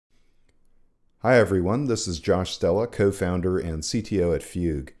Hi everyone, this is Josh Stella, co-founder and CTO at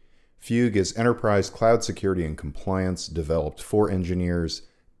Fugue. Fugue is enterprise cloud security and compliance developed for engineers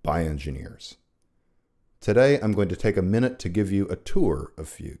by engineers. Today I'm going to take a minute to give you a tour of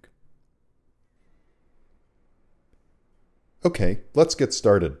Fugue. Okay, let's get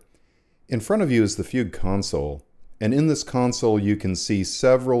started. In front of you is the Fugue console, and in this console you can see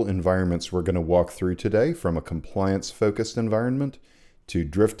several environments we're going to walk through today, from a compliance-focused environment to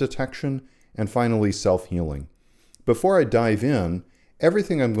drift detection, and finally self-healing. Before I dive in,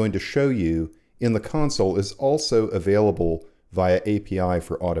 everything I'm going to show you in the console is also available via API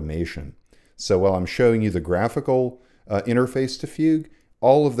for automation. So while I'm showing you the graphical interface to Fugue,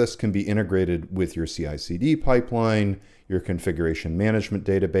 all of this can be integrated with your CI/CD pipeline, your configuration management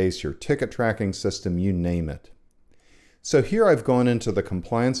database, your ticket tracking system, you name it. So here I've gone into the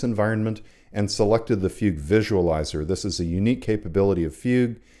compliance environment and selected the Fugue visualizer. This is a unique capability of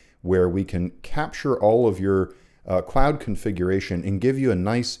Fugue where we can capture all of your cloud configuration and give you a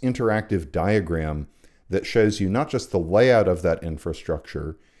nice interactive diagram that shows you not just the layout of that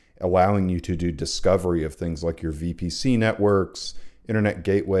infrastructure, allowing you to do discovery of things like your VPC networks, internet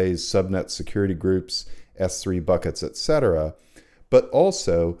gateways, subnet security groups, S3 buckets, etc., but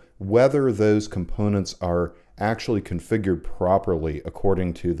also whether those components are actually configured properly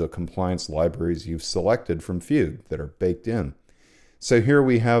according to the compliance libraries you've selected from Fugue that are baked in. So here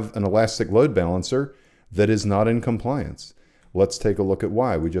we have an elastic load balancer that is not in compliance. Let's take a look at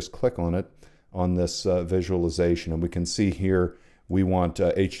why. We just click on it on this visualization, and we can see here we want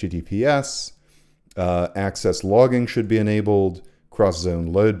HTTPS, access logging should be enabled, cross-zone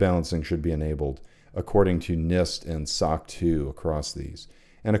load balancing should be enabled according to NIST and SOC 2 across these.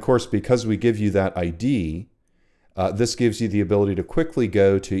 And of course, because we give you that ID, this gives you the ability to quickly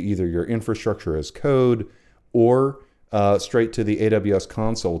go to either your infrastructure as code or straight to the AWS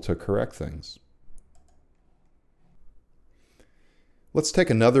console to correct things. Let's take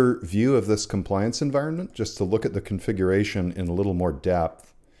another view of this compliance environment just to look at the configuration in a little more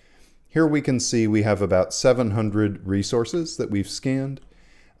depth. Here we can see we have about 700 resources that we've scanned.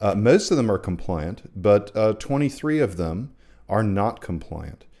 Most of them are compliant, but 23 of them are not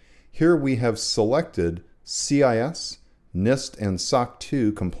compliant. Here we have selected CIS, NIST, and SOC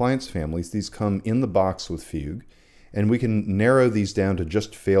 2 compliance families. These come in the box with Fugue, and we can narrow these down to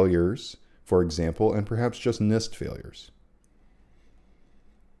just failures, for example, and perhaps just NIST failures.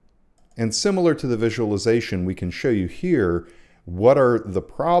 And similar to the visualization, we can show you here what are the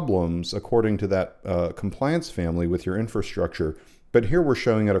problems according to that compliance family with your infrastructure. But here we're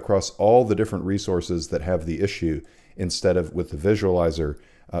showing it across all the different resources that have the issue instead of with the visualizer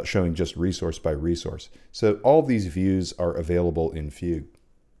showing just resource by resource. So all these views are available in Fugue.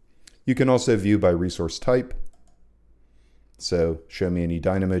 You can also view by resource type. So show me any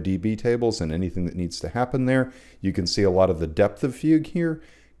DynamoDB tables and anything that needs to happen there. You can see a lot of the depth of Fugue here.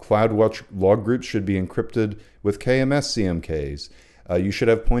 CloudWatch log groups should be encrypted with KMS CMKs. You should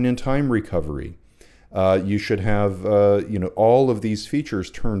have point-in-time recovery. You should have all of these features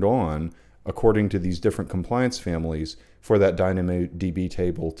turned on according to these different compliance families for that DynamoDB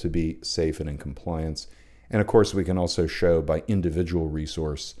table to be safe and in compliance. And of course, we can also show by individual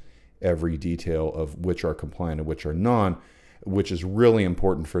resource every detail of which are compliant and which are non, which is really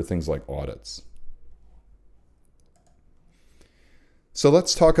important for things like audits. So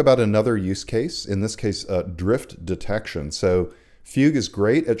let's talk about another use case, in this case, drift detection. So Fugue is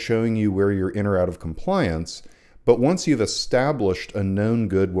great at showing you where you're in or out of compliance, but once you've established a known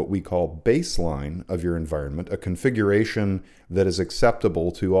good, what we call baseline of your environment, a configuration that is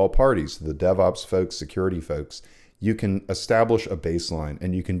acceptable to all parties, the DevOps folks, security folks, you can establish a baseline,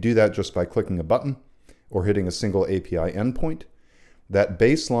 and you can do that just by clicking a button or hitting a single API endpoint. That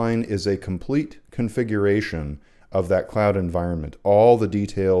baseline is a complete configuration of that cloud environment, all the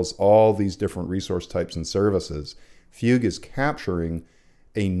details, all these different resource types and services. Fugue is capturing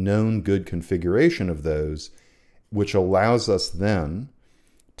a known good configuration of those, which allows us then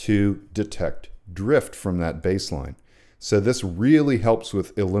to detect drift from that baseline. So this really helps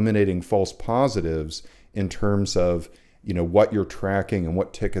with eliminating false positives in terms of what you're tracking and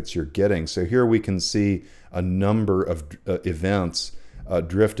what tickets you're getting. So here we can see a number of events,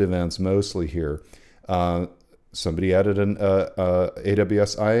 drift events mostly here. Somebody added an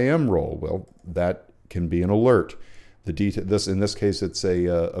AWS IAM role. Well, that can be an alert. In this case, it's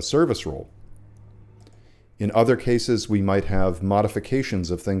a service role. In other cases, we might have modifications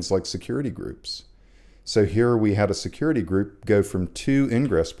of things like security groups. So here we had a security group go from 2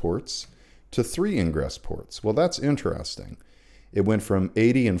 ingress ports to 3 ingress ports. Well, that's interesting. It went from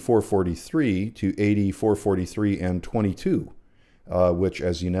 80 and 443 to 80, 443, and 22. which,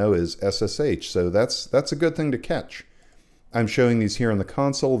 as you know, is SSH. So that's a good thing to catch. I'm showing these here in the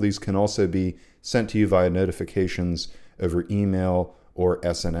console. These can also be sent to you via notifications over email or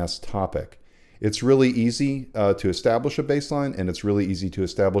SNS topic. It's really easy to establish a baseline, and it's really easy to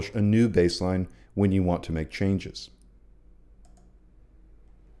establish a new baseline when you want to make changes.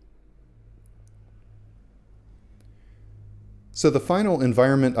 So the final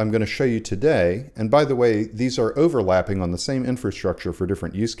environment I'm going to show you today, and by the way, these are overlapping on the same infrastructure for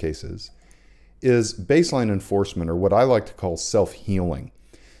different use cases, is baseline enforcement, or what I like to call self-healing.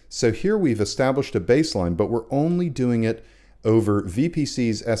 So here we've established a baseline, but we're only doing it over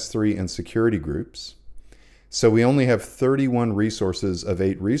VPCs, S3, and security groups. So we only have 31 resources of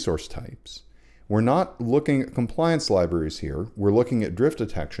 8 resource types. We're not looking at compliance libraries here. We're looking at drift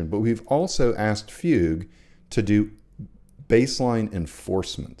detection, but we've also asked Fugue to do baseline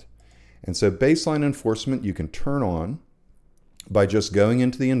enforcement. And so baseline enforcement you can turn on by just going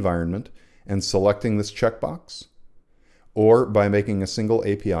into the environment and selecting this checkbox, or by making a single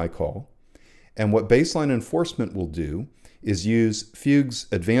API call. And what baseline enforcement will do is use Fugue's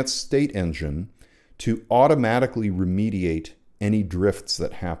advanced state engine to automatically remediate any drifts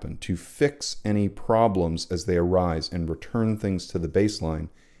that happen, to fix any problems as they arise and return things to the baseline.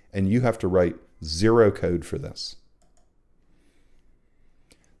 And you have to write 0 code for this.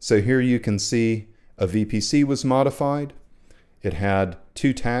 So here you can see a VPC was modified. It had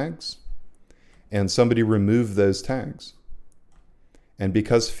 2 tags, and somebody removed those tags. And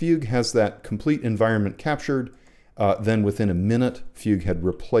because Fugue has that complete environment captured, then within a minute, Fugue had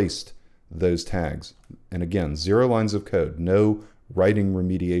replaced those tags. And again, 0 lines of code, no writing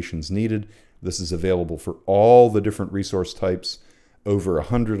remediations needed. This is available for all the different resource types, over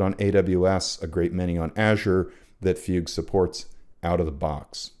 100 on AWS, a great many on Azure that Fugue supports out of the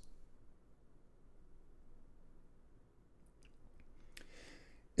box.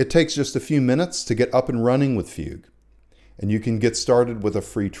 It takes just a few minutes to get up and running with Fugue. And you can get started with a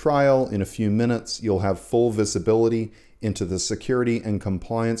free trial. In a few minutes, you'll have full visibility into the security and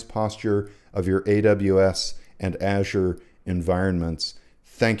compliance posture of your AWS and Azure environments.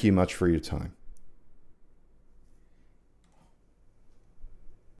 Thank you much for your time.